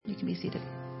can be seated.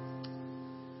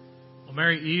 Well,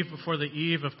 Merry Eve before the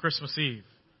eve of Christmas Eve.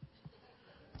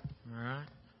 All right.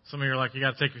 Some of you are like, you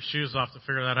got to take your shoes off to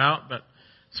figure that out, but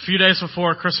it's a few days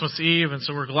before Christmas Eve, and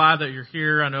so we're glad that you're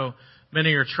here. I know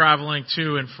many are traveling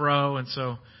to and fro, and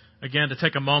so, again, to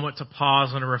take a moment to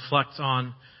pause and to reflect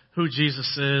on who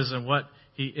Jesus is and what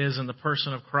He is in the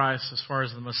person of Christ as far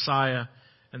as the Messiah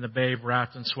and the babe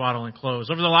wrapped in swaddling clothes.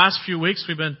 Over the last few weeks,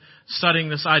 we've been studying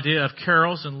this idea of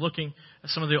carols and looking at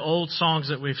some of the old songs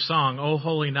that we've sung, O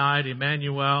Holy Night,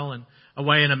 Emmanuel, and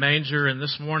Away in a Manger, and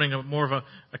this morning more of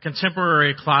a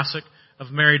contemporary classic of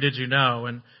Mary Did You Know,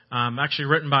 and actually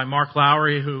written by Mark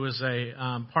Lowry, who is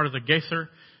a part of the Gaither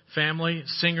family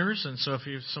singers, and so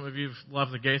some of you love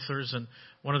the Gaithers, and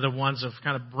one of the ones of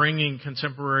kind of bringing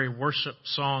contemporary worship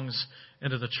songs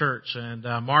into the church. And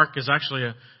Mark is actually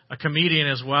a comedian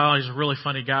as well. He's a really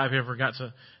funny guy. If you ever got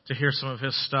to hear some of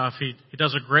his stuff, he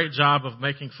does a great job of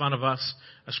making fun of us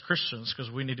as Christians,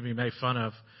 because we need to be made fun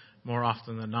of more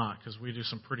often than not, because we do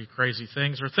some pretty crazy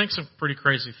things or think some pretty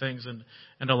crazy things, and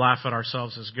to laugh at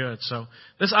ourselves is good. So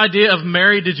this idea of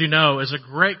Mary Did You Know is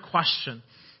a great question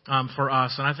for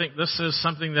us. And I think this is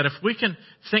something that if we can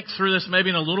think through this maybe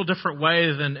in a little different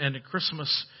way than in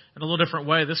Christmas, in a little different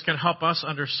way, this can help us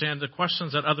understand the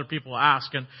questions that other people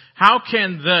ask. And how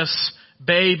can this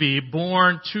baby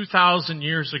born 2,000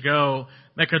 years ago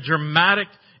make a dramatic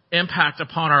impact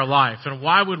upon our life? And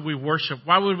why would we worship?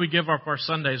 Why would we give up our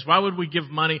Sundays? Why would we give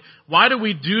money? Why do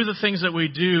we do the things that we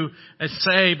do and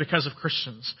say because of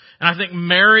Christians? And I think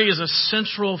Mary is a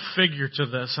central figure to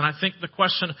this. And I think the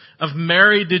question of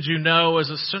Mary, did you know, is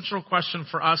a central question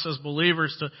for us as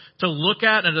believers to look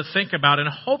at and to think about. And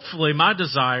hopefully my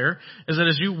desire is that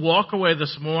as you walk away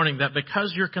this morning, that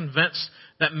because you're convinced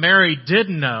that Mary did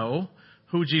know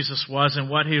who Jesus was and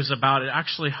what He was about, it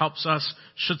actually helps us,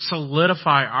 should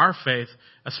solidify our faith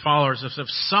as followers.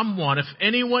 If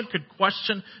anyone could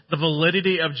question the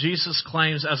validity of Jesus'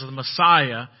 claims as the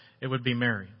Messiah, it would be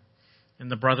Mary and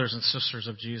the brothers and sisters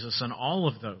of Jesus. And all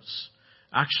of those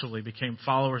actually became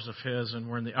followers of His and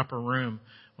were in the upper room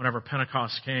whenever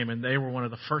Pentecost came. And they were one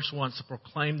of the first ones to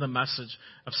proclaim the message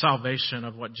of salvation,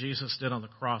 of what Jesus did on the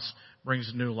cross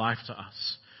brings new life to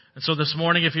us. And so this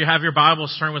morning, if you have your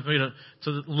Bibles, turn with me to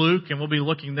Luke, and we'll be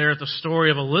looking there at the story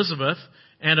of Elizabeth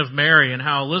and of Mary, and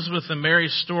how Elizabeth and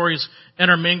Mary's stories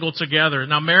intermingle together.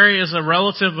 Now, Mary is a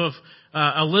relative of,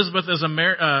 Elizabeth is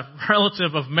a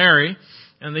relative of Mary,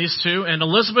 and these two, and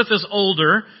Elizabeth is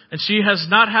older, and she has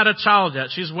not had a child yet.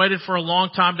 She's waited for a long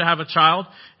time to have a child,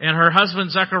 and her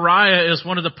husband Zechariah is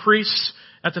one of the priests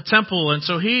at the temple. And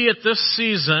so he, at this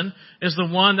season, is the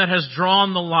one that has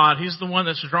drawn the lot. He's the one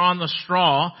that's drawn the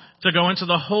straw to go into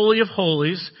the Holy of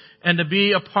Holies and to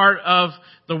be a part of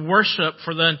the worship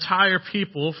for the entire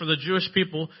people, for the Jewish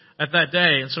people at that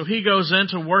day. And so he goes in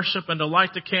to worship and to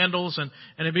light the candles and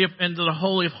to be into the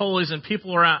Holy of Holies, and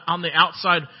people are on the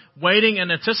outside waiting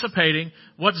and anticipating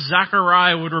what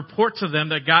Zechariah would report to them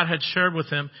that God had shared with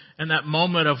him in that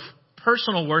moment of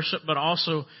personal worship, but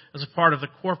also as a part of the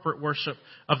corporate worship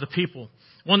of the people.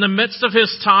 Well, in the midst of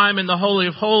his time in the Holy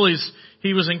of Holies, he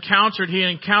encountered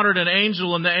an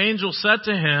angel, and the angel said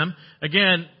to him,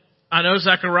 again, I know,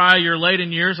 Zechariah, you're late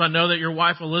in years. I know that your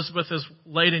wife Elizabeth is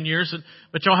late in years,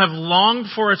 but y'all have longed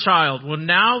for a child. Well,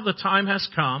 now the time has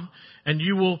come, and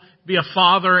you will be a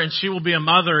father, and she will be a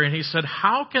mother. And he said,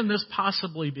 how can this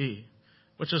possibly be?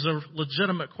 Which is a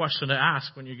legitimate question to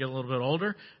ask when you get a little bit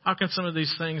older. How can some of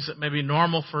these things that may be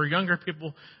normal for younger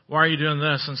people, why are you doing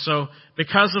this? And so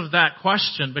because of that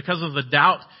question, because of the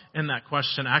doubt in that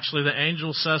question, actually the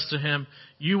angel says to him,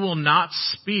 you will not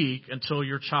speak until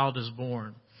your child is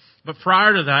born. But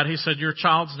prior to that, he said, your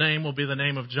child's name will be the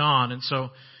name of John. And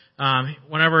so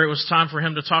whenever it was time for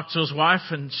him to talk to his wife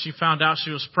and she found out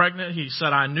she was pregnant, he said,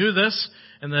 I knew this.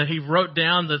 And then he wrote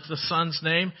down the son's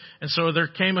name. And so there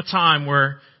came a time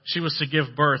where she was to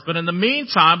give birth. But in the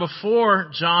meantime, before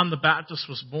John the Baptist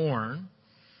was born,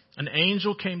 an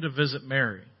angel came to visit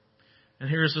Mary. And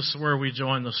here's this where we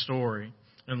join the story.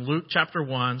 In Luke chapter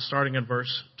 1, starting in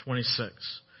verse 26,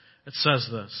 it says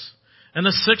this. In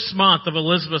the 6th month of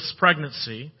Elizabeth's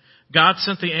pregnancy, God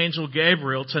sent the angel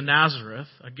Gabriel to Nazareth,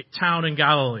 a town in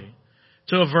Galilee,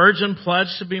 to a virgin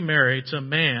pledged to be married to a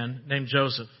man named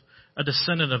Joseph, a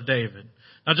descendant of David.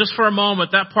 Now, just for a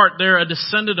moment, that part there, a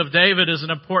descendant of David, is an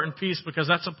important piece because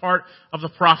that's a part of the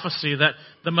prophecy that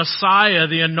the Messiah,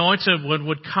 the anointed one,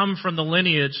 would come from the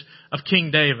lineage of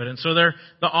King David. And so there,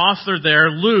 the author there,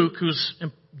 Luke, whose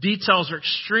details are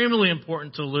extremely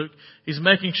important to Luke, he's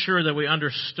making sure that we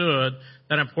understood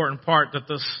that important part, that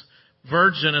this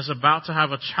virgin is about to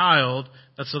have a child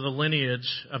that's of the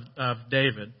lineage of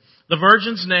David. The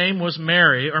virgin's name was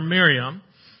Mary, or Miriam,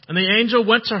 and the angel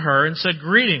went to her and said,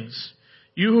 "Greetings,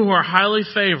 you who are highly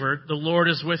favored, the Lord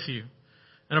is with you."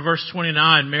 And in verse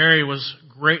 29, Mary was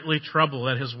greatly troubled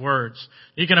at his words.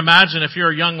 You can imagine if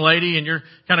you're a young lady and you're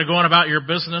kind of going about your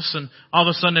business and all of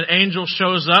a sudden an angel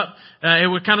shows up, it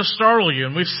would kind of startle you.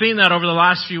 And we've seen that over the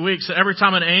last few weeks. That every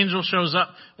time an angel shows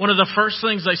up, one of the first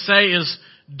things they say is,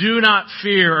 "Do not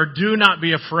fear," or "Do not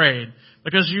be afraid."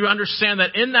 Because you understand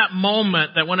that in that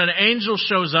moment, that when an angel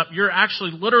shows up, you're actually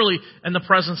literally in the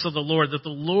presence of the Lord, that the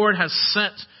Lord has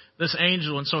sent this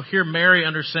angel. And so here Mary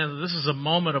understands that this is a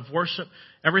moment of worship.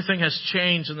 Everything has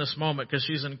changed in this moment because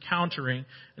she's encountering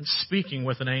and speaking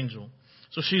with an angel.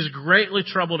 So she's greatly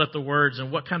troubled at the words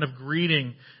and what kind of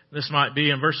greeting this might be.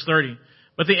 In verse 30,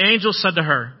 but the angel said to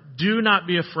her, "Do not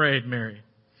be afraid, Mary.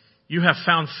 You have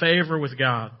found favor with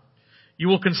God. You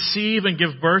will conceive and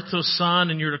give birth to a son,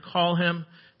 and you're to call him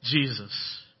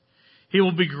Jesus. He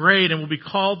will be great and will be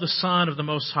called the Son of the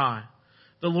Most High.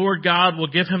 The Lord God will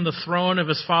give him the throne of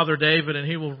his father David, and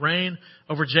he will reign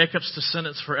over Jacob's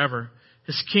descendants forever.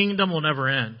 His kingdom will never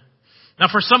end." Now,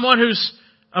 for someone who's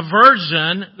a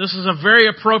virgin, this is a very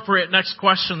appropriate next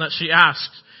question that she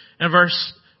asks in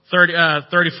verse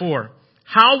 34.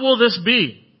 "How will this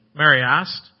be?" Mary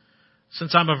asked,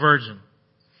 "since I'm a virgin."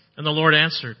 And the Lord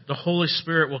answered, "The Holy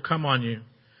Spirit will come on you,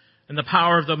 and the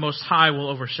power of the Most High will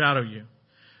overshadow you.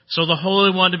 So the Holy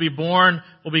One to be born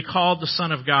will be called the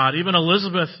Son of God. Even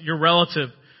Elizabeth, your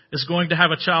relative, is going to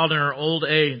have a child in her old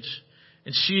age,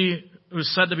 and she who is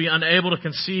said to be unable to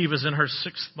conceive is in her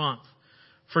 6th month.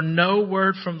 For no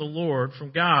word from the Lord,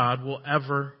 from God, will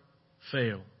ever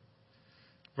fail."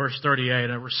 Verse 38,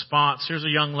 a response. Here's a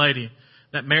young lady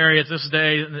that Mary at this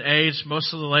day and age,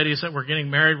 most of the ladies that were getting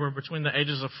married were between the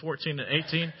ages of 14 and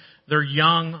 18. They're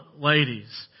young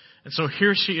ladies. And so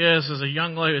here she is as a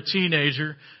young lady, a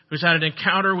teenager, who's had an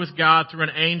encounter with God through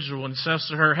an angel and says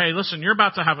to her, "Hey, listen, you're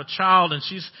about to have a child." And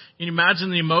you imagine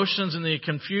the emotions and the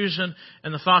confusion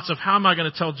and the thoughts of, how am I going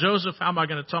to tell Joseph? How am I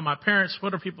going to tell my parents?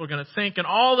 What are people going to think? And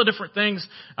all the different things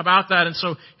about that. And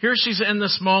so here she's in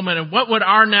this moment. And what would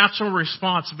our natural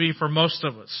response be for most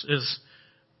of us is,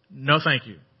 no thank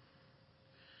you.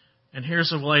 And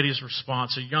here's a lady's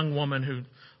response, a young woman who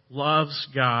loves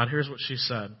God. Here's what she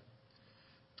said.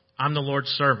 "I'm the Lord's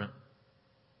servant.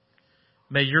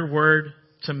 May your word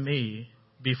to me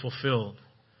be fulfilled."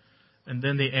 And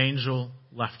then the angel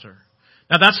left her.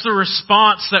 Now that's the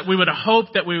response that we would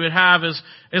hope that we would have is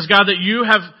God, that you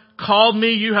have called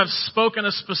me, you have spoken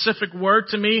a specific word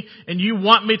to me, and you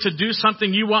want me to do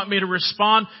something, you want me to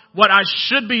respond. What I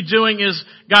should be doing is,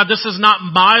 God, this is not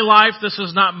my life, this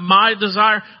is not my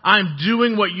desire. I'm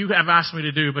doing what you have asked me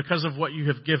to do because of what you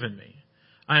have given me.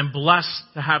 I am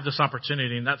blessed to have this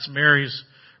opportunity. And that's Mary's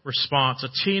response, a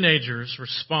teenager's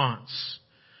response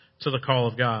to the call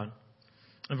of God.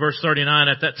 In verse 39,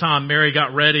 at that time, Mary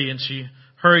got ready and she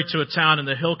hurried to a town in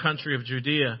the hill country of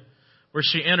Judea, where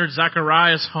she entered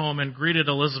Zechariah's home and greeted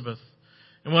Elizabeth.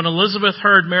 And when Elizabeth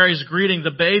heard Mary's greeting,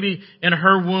 the baby in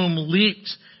her womb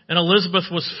leaped, and Elizabeth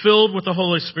was filled with the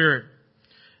Holy Spirit.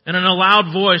 And in a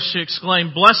loud voice she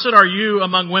exclaimed, "Blessed are you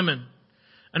among women,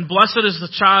 and blessed is the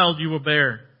child you will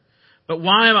bear. But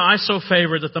why am I so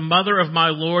favored that the mother of my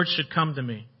Lord should come to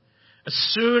me? As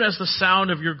soon as the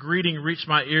sound of your greeting reached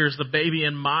my ears, the baby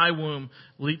in my womb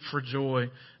leaped for joy.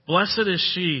 Blessed is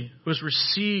she who has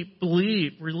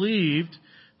relieved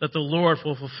that the Lord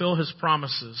will fulfill his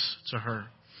promises to her."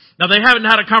 Now they haven't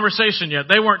had a conversation yet.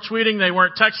 They weren't tweeting, they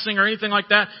weren't texting or anything like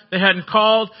that. They hadn't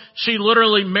called.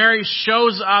 Mary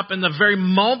shows up, in the very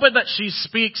moment that she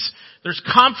speaks, there's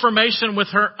confirmation with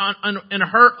her in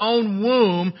her own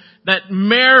womb that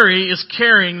Mary is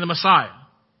carrying the Messiah.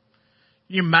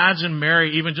 Can you imagine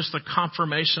Mary, even just the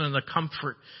confirmation and the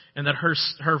comfort, and that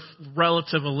her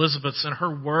relative Elizabeth's and her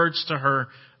words to her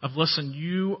of, "Listen,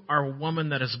 you are a woman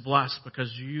that is blessed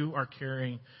because you are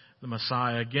carrying the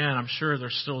Messiah." Again, I'm sure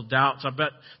there's still doubts. I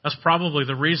bet that's probably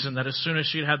the reason that as soon as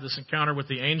she'd had this encounter with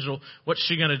the angel, what's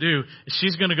she going to do?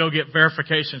 She's going to go get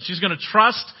verification. She's going to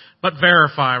trust but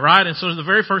verify, right? And so the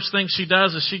very first thing she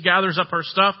does is she gathers up her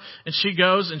stuff and she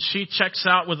goes and she checks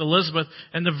out with Elizabeth.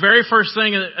 And the very first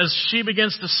thing, as she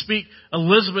begins to speak,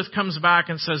 Elizabeth comes back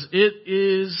and says, "It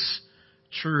is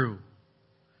true.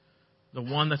 The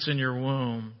one that's in your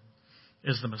womb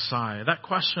is the Messiah." That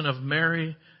question of,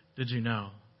 "Mary, did you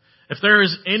know?" If there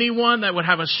is anyone that would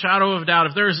have a shadow of doubt,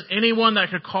 if there is anyone that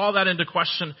could call that into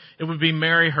question, it would be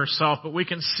Mary herself. But we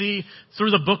can see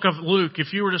through the book of Luke,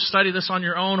 if you were to study this on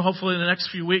your own, hopefully in the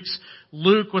next few weeks,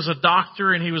 Luke was a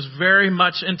doctor and he was very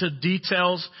much into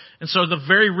details. And so the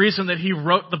very reason that he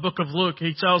wrote the book of Luke,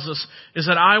 he tells us, is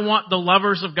that I want the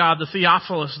lovers of God, the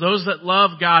Theophilus, those that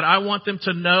love God, I want them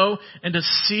to know and to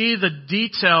see the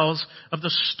details of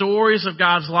the stories of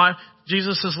God's life,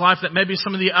 Jesus' life, that maybe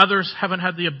some of the others haven't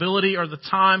had the ability or the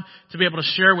time to be able to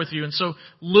share with you. And so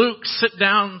Luke sits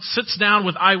down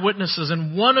with eyewitnesses,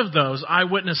 and one of those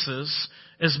eyewitnesses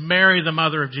is Mary, the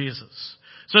mother of Jesus.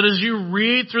 So as you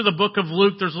read through the book of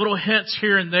Luke, there's little hints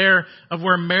here and there of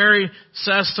where Mary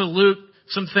says to Luke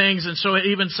some things. And so it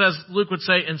even says, Luke would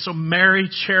say, and so Mary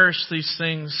cherished these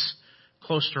things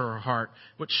close to her heart,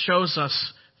 which shows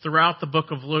us throughout the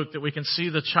book of Luke that we can see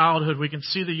the childhood, we can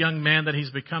see the young man that he's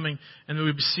becoming, and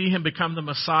we see him become the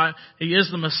Messiah. He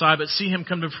is the Messiah, but see him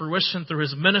come to fruition through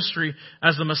his ministry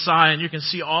as the Messiah. And you can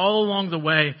see all along the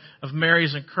way of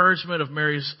Mary's encouragement, of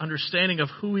Mary's understanding of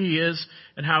who he is,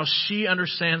 and how she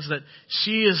understands that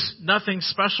she is nothing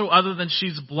special other than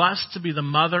she's blessed to be the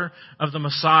mother of the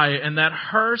Messiah, and that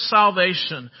her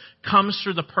salvation comes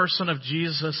through the person of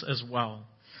Jesus as well.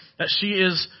 That she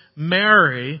is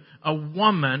Mary, a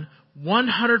woman,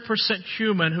 100%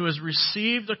 human, who has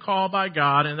received a call by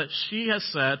God, and that she has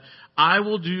said, I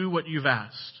will do what you've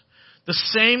asked. The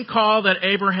same call that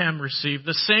Abraham received,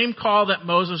 the same call that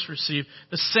Moses received,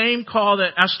 the same call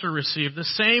that Esther received, the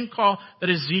same call that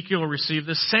Ezekiel received,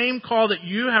 the same call that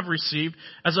you have received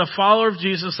as a follower of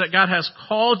Jesus, that God has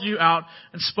called you out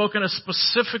and spoken a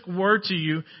specific word to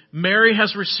you. Mary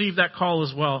has received that call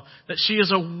as well. That she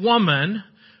is a woman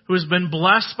who has been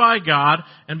blessed by God,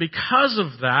 and because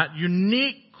of that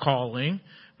unique calling,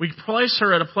 we place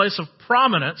her at a place of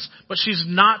prominence, but she's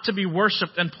not to be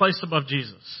worshipped and placed above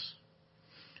Jesus.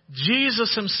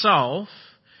 Jesus himself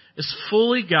is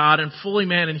fully God and fully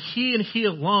man, and he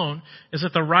alone is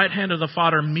at the right hand of the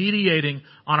Father, mediating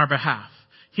on our behalf.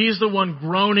 He's the one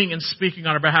groaning and speaking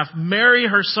on our behalf. Mary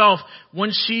herself,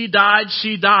 when she died,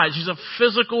 she died. She's a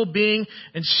physical being,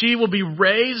 and she will be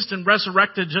raised and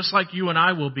resurrected just like you and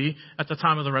I will be at the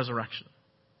time of the resurrection.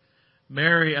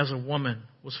 Mary, as a woman,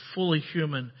 was fully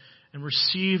human and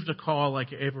received a call like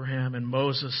Abraham and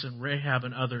Moses and Rahab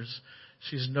and others.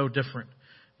 She's no different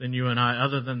than you and I,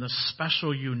 other than the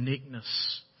special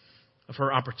uniqueness of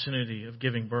her opportunity of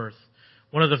giving birth.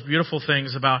 One of the beautiful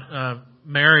things about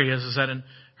Mary is that in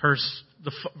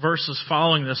the verses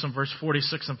following this, in verse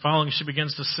 46 and following, she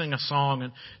begins to sing a song.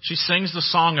 And she sings the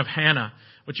song of Hannah,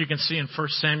 which you can see in 1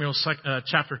 Samuel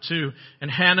chapter 2. And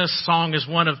Hannah's song is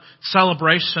one of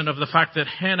celebration of the fact that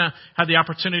Hannah had the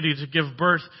opportunity to give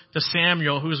birth to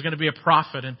Samuel, who was going to be a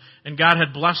prophet. And God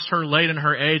had blessed her late in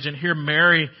her age. And here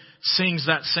Mary sings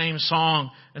that same song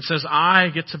and says, I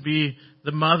get to be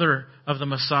the mother of the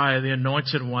Messiah, the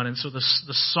anointed one. And so the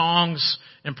songs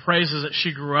and praises that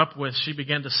she grew up with, she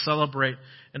began to celebrate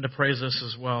and to praise this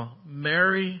as well.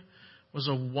 Mary was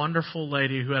a wonderful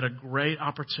lady who had a great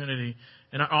opportunity.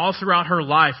 And all throughout her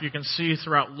life, you can see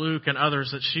throughout Luke and others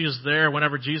that she is there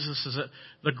whenever Jesus is at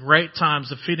the great times,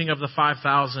 the feeding of the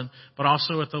 5,000, but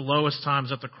also at the lowest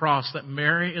times at the cross, that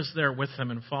Mary is there with him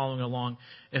and following along.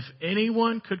 If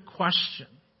anyone could question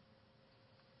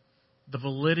the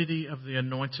validity of the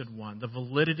anointed one, the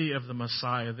validity of the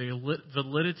Messiah, the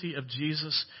validity of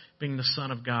Jesus being the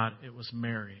Son of God, it was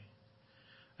Mary.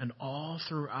 And all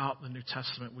throughout the New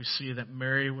Testament, we see that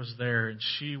Mary was there, and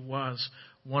she was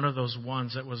one of those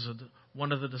ones that was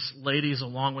one of the ladies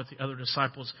along with the other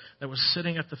disciples that was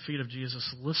sitting at the feet of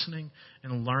Jesus, listening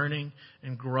and learning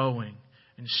and growing.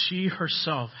 And she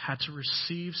herself had to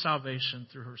receive salvation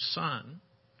through her Son,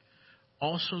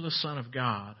 also the Son of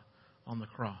God, on the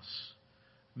cross.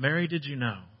 Mary, did you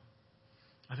know?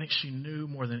 I think she knew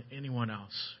more than anyone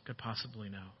else could possibly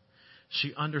know.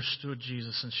 She understood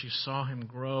Jesus, and she saw him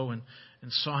grow and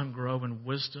saw him grow in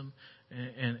wisdom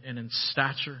and in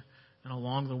stature and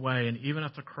along the way. And even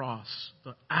at the cross,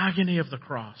 the agony of the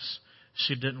cross,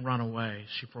 she didn't run away.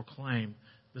 She proclaimed,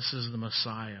 this is the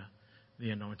Messiah, the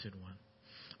anointed one.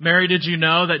 Mary, did you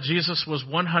know that Jesus was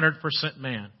 100%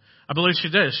 man? I believe she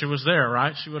did. She was there,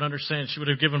 right? She would understand. She would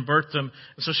have given birth to him.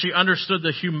 And so she understood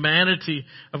the humanity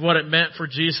of what it meant for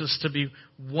Jesus to be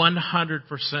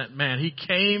 100% man. He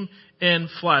came in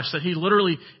flesh, that he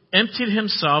literally emptied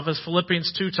himself, as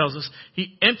Philippians 2 tells us.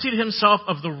 He emptied himself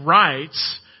of the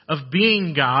rights of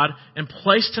being God and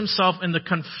placed himself in the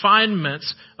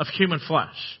confinements of human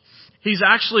flesh. He's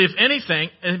actually, if anything,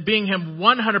 and being him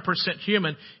 100%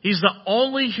 human, he's the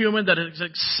only human that has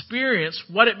experienced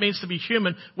what it means to be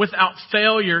human without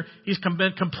failure. He's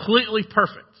been completely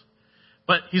perfect.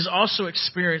 But he's also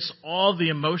experienced all the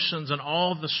emotions and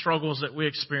all the struggles that we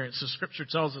experience. The scripture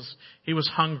tells us he was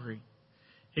hungry.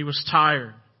 He was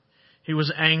tired. He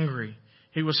was angry.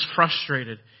 He was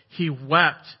frustrated. He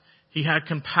wept. He had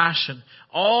compassion.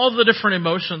 All the different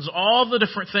emotions, all the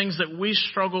different things that we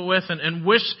struggle with and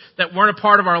wish that weren't a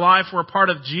part of our life were a part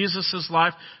of Jesus'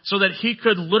 life, so that he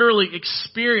could literally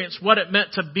experience what it meant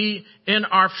to be in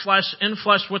our flesh, in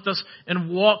flesh with us, and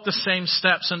walk the same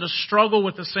steps and to struggle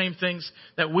with the same things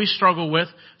that we struggle with,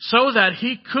 so that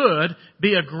he could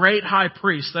be a great high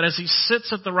priest, that as he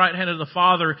sits at the right hand of the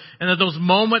Father, and that those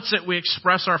moments that we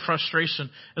express our frustration,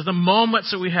 as the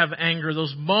moments that we have anger,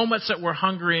 those moments that we're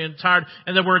hungry and tired,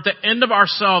 and that we're at the end of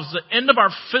ourselves, the end of our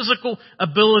physical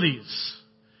abilities,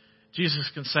 Jesus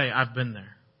can say, I've been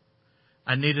there.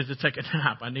 I needed to take a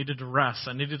nap. I needed to rest.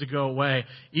 I needed to go away.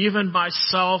 Even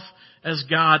myself as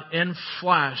God in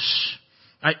flesh,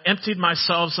 I emptied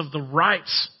myself of the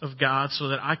rights of God so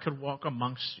that I could walk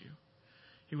amongst you.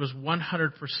 He was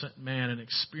 100% man and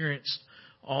experienced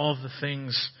all of the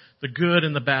things, the good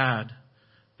and the bad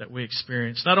that we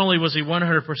experience. Not only was he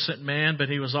 100% man, but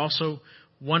he was also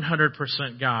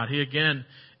 100% God. He again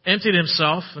emptied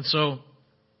himself, and so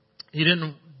he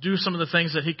didn't do some of the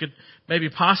things that he could maybe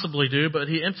possibly do, but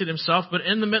he emptied himself. But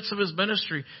in the midst of his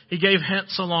ministry, he gave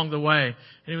hints along the way. And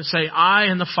he would say, I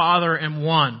and the Father am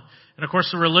one. And of course,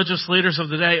 the religious leaders of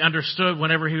the day understood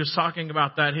whenever he was talking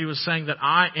about that, he was saying that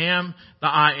I am the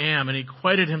I am. And he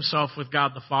equated himself with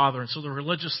God the Father. And so the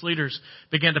religious leaders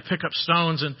began to pick up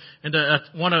stones and to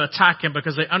want to attack him,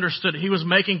 because they understood he was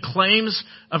making claims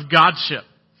of Godship.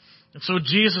 And so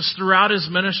Jesus, throughout his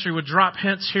ministry, would drop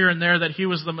hints here and there that he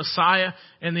was the Messiah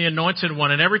and the Anointed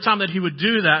One. And every time that he would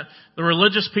do that, the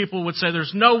religious people would say,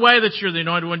 there's no way that you're the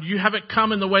Anointed One. You haven't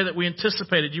come in the way that we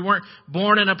anticipated. You weren't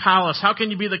born in a palace. How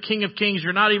can you be the King of Kings?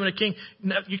 You're not even a king.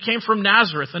 You came from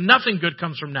Nazareth, and nothing good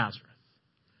comes from Nazareth.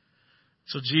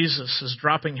 So Jesus is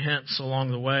dropping hints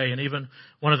along the way. And even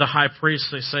one of the high priests,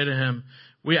 they say to him,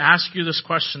 we ask you this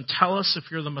question, tell us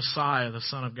if you're the Messiah, the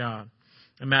Son of God.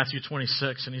 In Matthew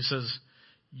 26, and he says,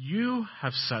 you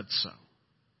have said so.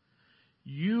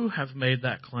 You have made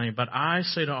that claim. But I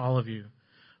say to all of you,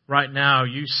 right now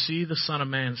you see the Son of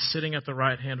Man sitting at the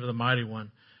right hand of the Mighty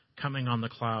One, coming on the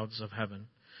clouds of heaven.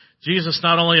 Jesus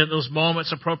not only at those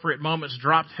moments, appropriate moments,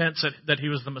 dropped hints that he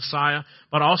was the Messiah,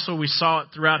 but also we saw it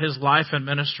throughout his life and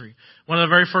ministry. One of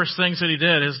the very first things that he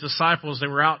did, his disciples, they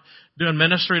were out doing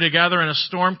ministry together, and a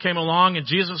storm came along, and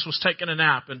Jesus was taking a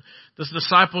nap. And the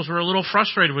disciples were a little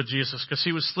frustrated with Jesus because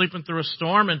he was sleeping through a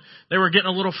storm, and they were getting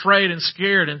a little afraid and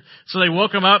scared. And so they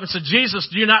woke him up and said, Jesus,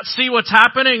 do you not see what's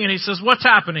happening? And he says, what's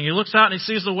happening? He looks out and he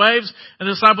sees the waves, and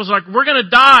the disciples are like, we're going to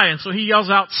die. And so he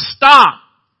yells out, stop!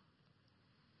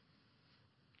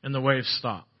 And the waves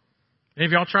stop. Any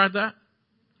of y'all tried that?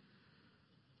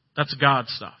 That's God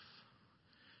stuff.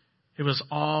 It was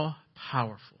all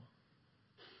powerful.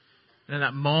 And in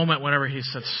that moment, whenever he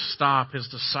said stop, his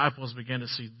disciples began to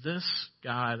see this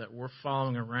guy that we're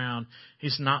following around.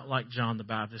 He's not like John the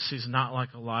Baptist. He's not like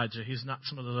Elijah. He's not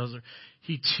some of those other.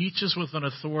 He teaches with an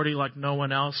authority like no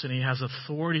one else, and he has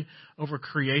authority over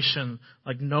creation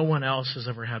like no one else has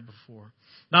ever had before.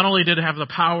 Not only did he have the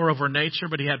power over nature,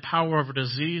 but he had power over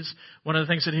disease. One of the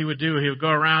things that he would do, he would go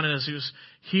around, and as he was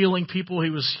healing people, he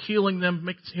was healing them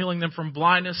from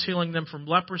blindness, healing them from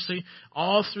leprosy,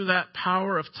 all through that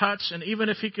power of touch. And even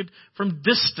if he could, from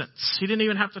distance, he didn't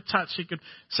even have to touch. He could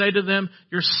say to them,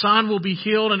 your son will be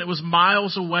healed, and it was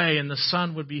miles away, and the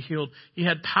son would be healed. He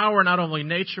had power, not only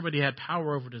nature, but he had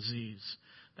power over disease.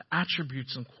 The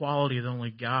attributes and quality that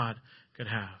only God could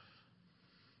have.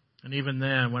 And even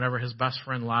then, whenever his best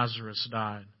friend Lazarus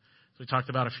died, as we talked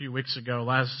about a few weeks ago,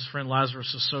 his friend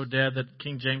Lazarus is so dead that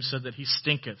King James said that he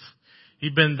stinketh.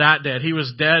 He'd been that dead. He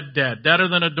was dead, deader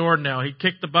than a doornail. He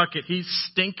kicked the bucket. He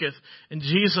stinketh. And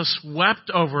Jesus wept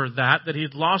over that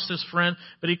he'd lost his friend,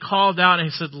 but he called out and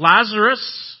he said,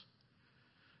 Lazarus,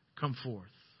 come forth.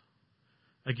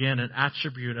 Again, an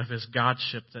attribute of his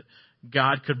Godship, that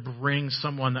God could bring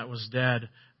someone that was dead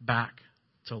back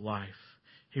to life.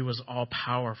 He was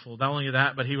all-powerful. Not only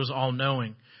that, but he was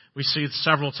all-knowing. We see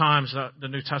several times in the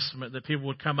New Testament that people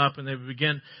would come up and they would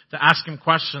begin to ask him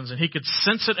questions, and he could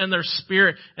sense it in their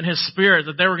spirit, in his spirit,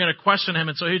 that they were going to question him,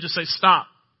 and so he'd just say, stop.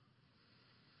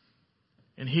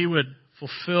 And he would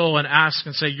fulfill and ask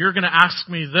and say, you're going to ask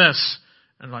me this.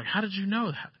 And like, how did you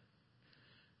know that?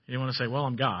 You didn't want to say, well,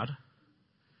 I'm God.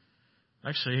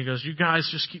 Actually, he goes, you guys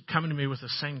just keep coming to me with the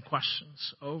same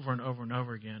questions over and over and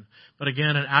over again. But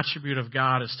again, an attribute of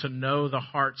God is to know the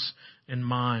hearts and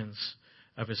minds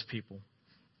of his people.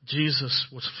 Jesus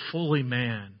was fully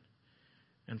man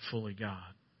and fully God.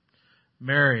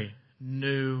 Mary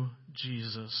knew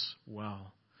Jesus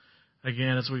well.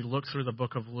 Again, as we look through the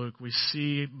book of Luke, we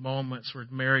see moments where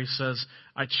Mary says,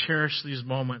 I cherish these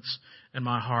moments in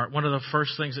my heart. One of the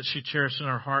first things that she cherished in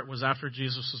her heart was after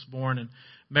Jesus was born, and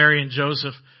Mary and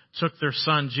Joseph took their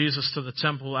son Jesus to the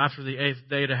temple after the 8th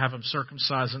day to have him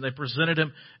circumcised, and they presented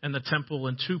him in the temple,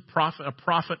 and a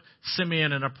prophet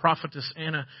Simeon and a prophetess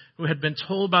Anna, who had been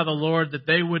told by the Lord that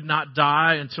they would not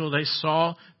die until they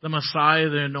saw the Messiah,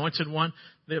 the Anointed One.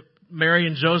 Mary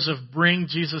and Joseph bring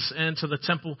Jesus into the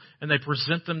temple, and they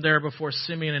present them there before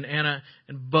Simeon and Anna,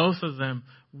 and both of them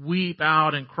weep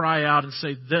out and cry out and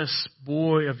say, this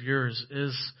boy of yours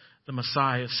is the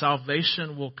Messiah.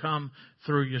 Salvation will come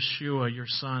through Yeshua, your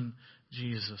son,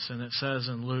 Jesus. And it says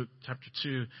in Luke chapter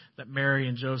 2 that Mary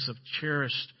and Joseph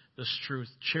cherished this truth,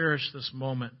 cherished this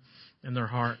moment in their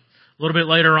heart. A little bit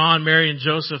later on, Mary and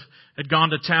Joseph had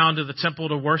gone to town to the temple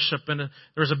to worship, and there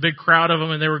was a big crowd of them,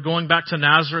 and they were going back to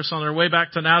Nazareth. On their way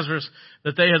back to Nazareth,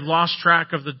 that they had lost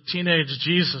track of the teenage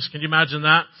Jesus. Can you imagine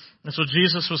that? And so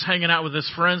Jesus was hanging out with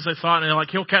his friends, they thought, and they're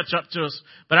like, he'll catch up to us.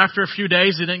 But after a few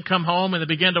days, he didn't come home, and they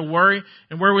began to worry.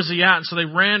 And where was he at? And so they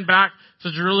ran back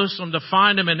to Jerusalem to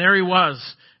find him, and there he was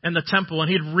in the temple.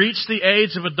 And he'd reached the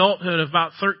age of adulthood of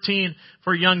about 13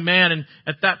 for a young man. And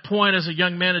at that point, as a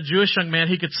young man, a Jewish young man,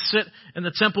 he could sit in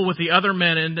the temple with the other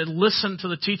men and listen to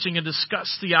the teaching and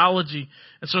discuss theology.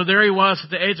 And so there he was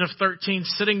at the age of 13,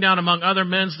 sitting down among other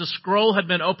men. The scroll had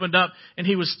been opened up, and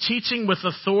he was teaching with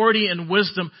authority and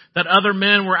wisdom that other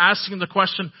men were asking the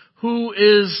question, who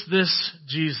is this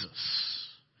Jesus?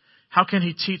 How can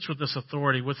he teach with this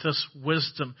authority, with this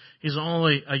wisdom? He's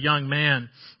only a young man.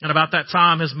 And about that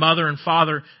time, his mother and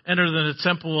father entered the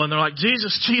temple, and they're like,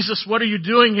 Jesus, Jesus, what are you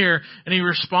doing here? And he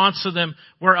responds to them,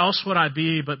 where else would I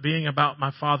be but being about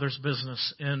my Father's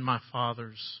business in my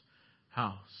Father's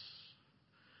house?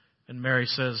 And Mary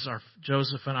says,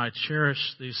 Joseph and I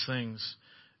cherish these things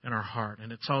in our heart.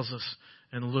 And it tells us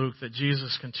in Luke that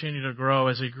Jesus continued to grow.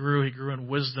 As he grew in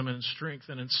wisdom and in strength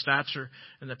and in stature.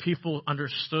 And that people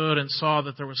understood and saw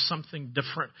that there was something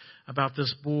different about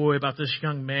this boy, about this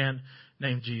young man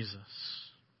named Jesus.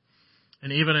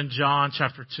 And even in John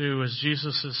chapter 2, as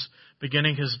Jesus is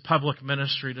beginning his public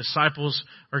ministry, disciples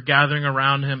are gathering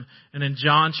around him. And in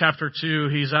John chapter 2,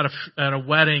 he's at a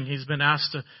wedding. He's been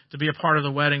asked to be a part of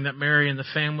the wedding, that Mary and the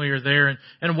family are there.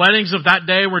 And weddings of that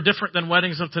day were different than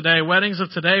weddings of today. Weddings of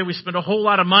today, we spend a whole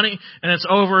lot of money and it's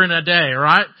over in a day,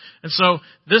 right? And so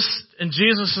in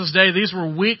Jesus' day, these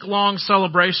were week-long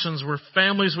celebrations where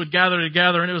families would gather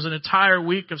together, and it was an entire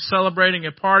week of celebrating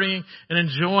and partying and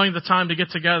enjoying the time to get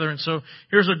together. And so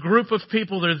here's a group of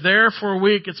people. They're there for a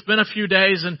week. It's been a few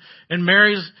days, and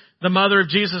Mary's, the mother of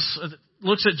Jesus,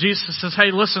 looks at Jesus and says,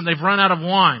 hey, listen, they've run out of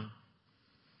wine.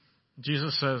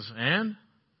 Jesus says, and?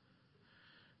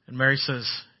 And Mary says,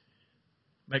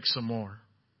 make some more.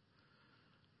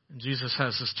 And Jesus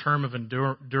has this term of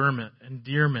endearment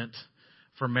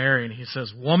for Mary, and he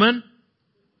says, woman,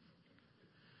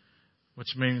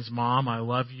 which means, Mom, I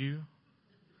love you.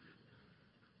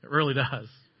 It really does.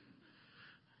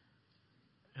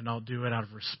 And I'll do it out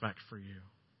of respect for you.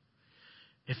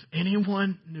 If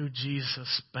anyone knew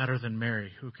Jesus better than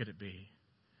Mary, who could it be?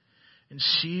 And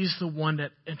she's the one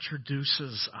that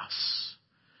introduces us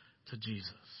to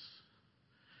Jesus.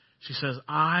 She says,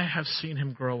 I have seen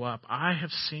him grow up. I have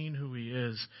seen who he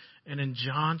is. And in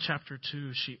John chapter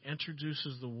 2, she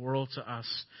introduces the world to us.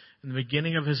 And the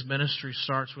beginning of his ministry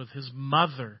starts with his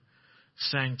mother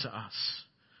saying to us,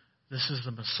 this is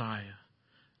the Messiah,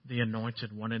 the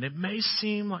Anointed One. And it may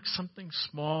seem like something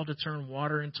small to turn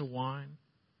water into wine,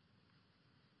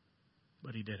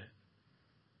 but he did it.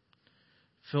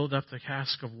 Filled up the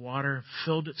cask of water,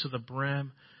 filled it to the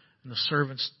brim, and the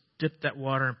servants dipped that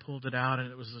water and pulled it out,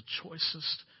 and it was the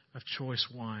choicest of choice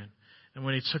wine. And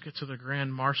when he took it to the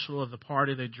grand marshal of the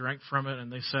party, they drank from it,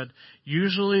 and they said,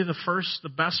 usually the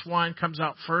best wine comes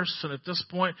out first, and at this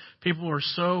point, people are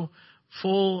so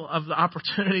full of the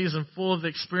opportunities and full of the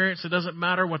experience, it doesn't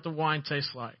matter what the wine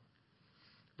tastes like.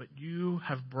 But you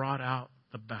have brought out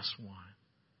the best wine.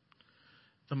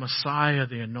 The Messiah,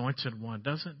 the Anointed One,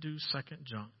 doesn't do second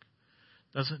junk,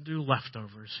 doesn't do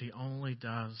leftovers. He only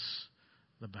does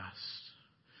the best.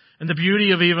 And the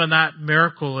beauty of even that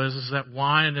miracle is that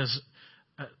wine is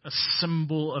a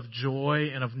symbol of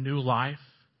joy and of new life.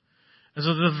 As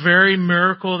of the very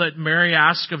miracle that Mary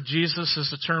asked of Jesus is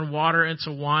to turn water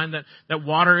into wine, that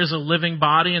water is a living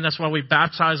body, and that's why we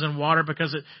baptize in water,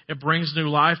 because it brings new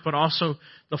life. But also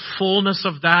the fullness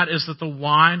of that is that the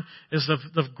wine is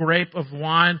the grape of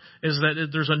wine, is that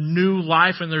there's a new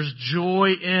life and there's joy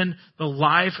in the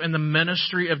life and the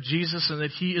ministry of Jesus, and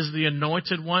that He is the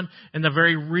anointed one, and the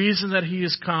very reason that He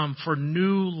has come for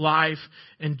new life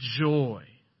and joy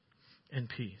and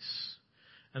peace.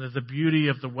 And that the beauty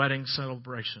of the wedding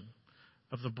celebration,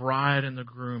 of the bride and the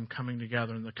groom coming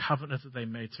together and the covenant that they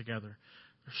made together,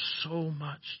 there's so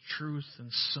much truth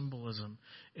and symbolism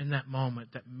in that moment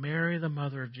that Mary, the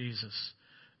mother of Jesus,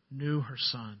 knew her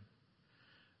son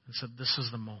and said, this is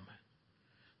the moment.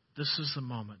 This is the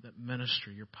moment that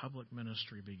ministry, your public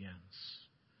ministry, begins.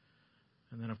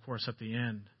 And then, of course, at the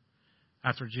end,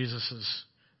 after Jesus'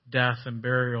 death and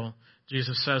burial,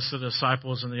 Jesus says to the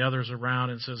disciples and the others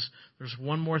around and says, there's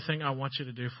one more thing I want you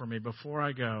to do for me. Before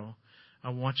I go,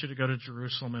 I want you to go to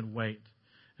Jerusalem and wait.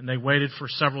 And they waited for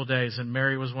several days, and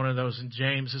Mary was one of those, and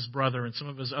James, his brother, and some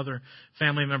of his other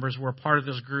family members were a part of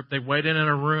this group. They waited in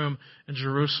a room in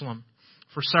Jerusalem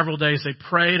for several days. They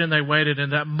prayed and they waited.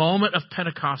 And that moment of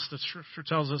Pentecost, the Scripture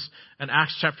tells us in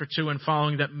Acts chapter 2 and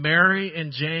following, that Mary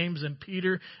and James and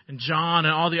Peter and John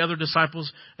and all the other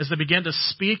disciples, as they began to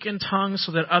speak in tongues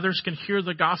so that others can hear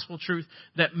the gospel truth,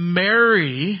 that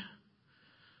Mary,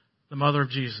 the mother of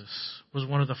Jesus, was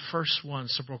one of the first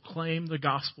ones to proclaim the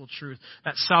gospel truth,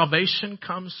 that salvation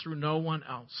comes through no one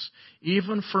else.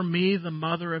 Even for me, the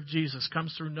mother of Jesus,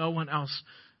 comes through no one else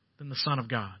than the Son of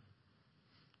God,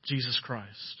 Jesus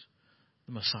Christ,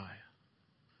 the Messiah.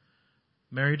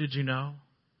 Mary, did you know?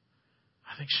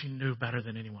 I think she knew better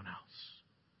than anyone else.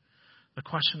 The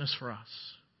question is for us,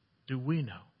 do we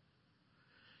know?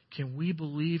 Can we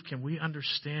believe, can we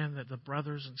understand that the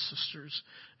brothers and sisters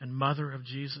and mother of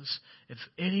Jesus, if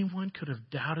anyone could have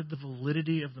doubted the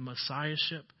validity of the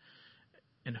Messiahship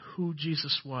and who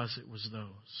Jesus was, it was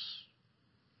those.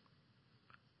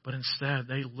 But instead,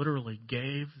 they literally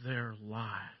gave their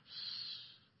lives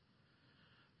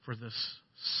for this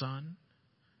son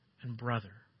and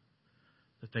brother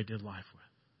that they did life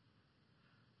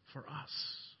with. For us.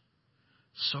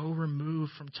 So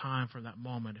removed from time from that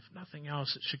moment. If nothing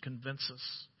else, it should convince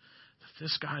us that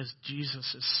this guy's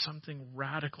Jesus is something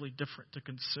radically different to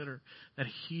consider. That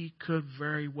He could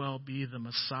very well be the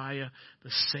Messiah,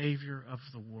 the Savior of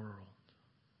the world.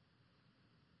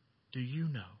 Do you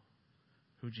know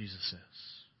who Jesus is?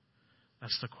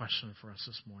 That's the question for us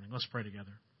this morning. Let's pray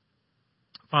together.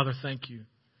 Father, thank you.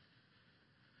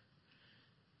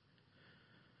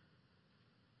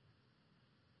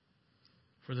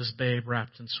 For this babe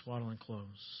wrapped in swaddling clothes.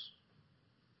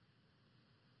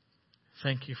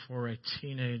 Thank you for a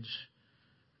teenage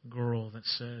girl that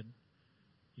said,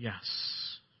 yes,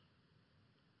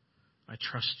 I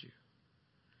trust you.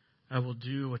 I will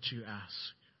do what you ask.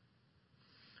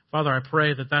 Father, I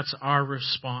pray that that's our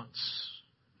response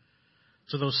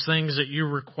to those things that you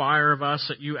require of us,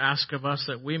 that you ask of us,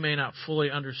 that we may not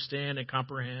fully understand and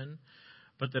comprehend,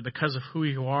 but that because of who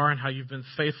you are and how you've been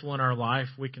faithful in our life,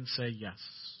 we can say yes.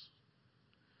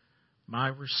 My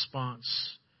response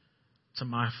to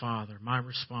my Father, my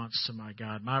response to my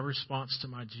God, my response to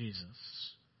my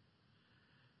Jesus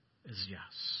is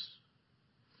yes.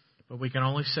 But we can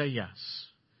only say yes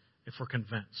if we're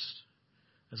convinced,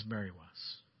 as Mary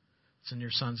was. It's in your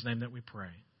Son's name that we pray.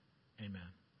 Amen.